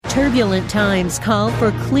Turbulent times call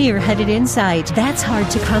for clear-headed insight. That's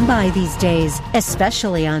hard to come by these days,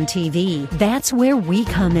 especially on TV. That's where we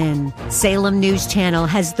come in. Salem News Channel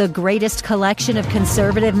has the greatest collection of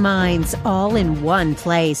conservative minds all in one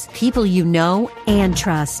place. People you know and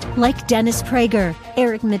trust, like Dennis Prager,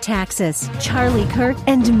 Eric Metaxas, Charlie Kirk,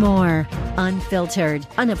 and more. Unfiltered,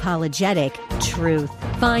 unapologetic truth.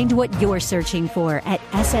 Find what you're searching for at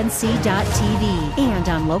snc.tv and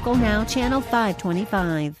on Local Now, Channel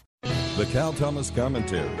 525. The Cal Thomas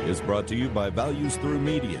Commentary is brought to you by Values Through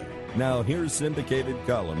Media. Now here's syndicated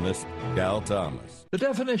columnist Cal Thomas. The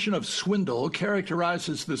definition of swindle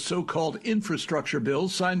characterizes the so-called infrastructure bill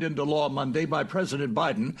signed into law Monday by President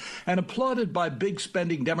Biden and applauded by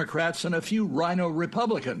big-spending Democrats and a few rhino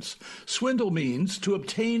Republicans. Swindle means to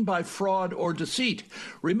obtain by fraud or deceit.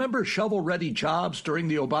 Remember shovel-ready jobs during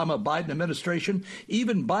the Obama-Biden administration?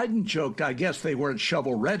 Even Biden joked, I guess they weren't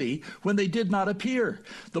shovel-ready, when they did not appear.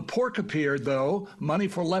 The pork appeared, though. Money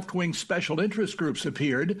for left-wing special interest groups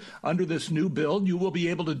appeared. Under this new bill, you will be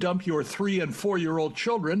able to dump your 3- and 4-year-old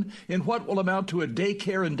children in what will amount to a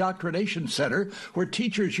daycare indoctrination center where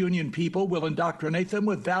teachers union people will indoctrinate them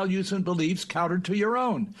with values and beliefs counter to your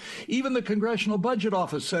own. Even the Congressional Budget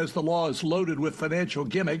Office says the law is loaded with financial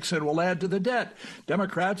gimmicks and will add to the debt.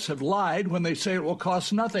 Democrats have lied when they say it will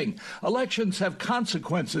cost nothing. Elections have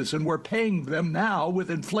consequences, and we're paying them now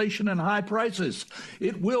with inflation and high prices.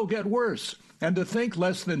 It will get worse. And to think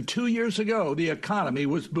less than 2 years ago, the economy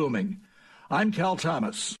was booming. I'm Cal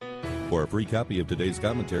Thomas. For a free copy of today's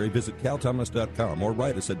commentary, visit calthomas.com or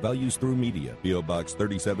write us at Values Through Media, P.O. Box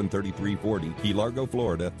 373340, Key Largo,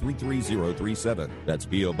 Florida 33037. That's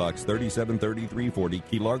P.O. Box 373340,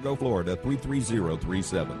 Key Largo, Florida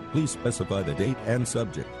 33037. Please specify the date and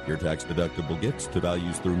subject. Your tax-deductible gifts to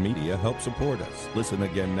Values Through Media help support us. Listen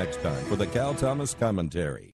again next time for the Cal Thomas Commentary.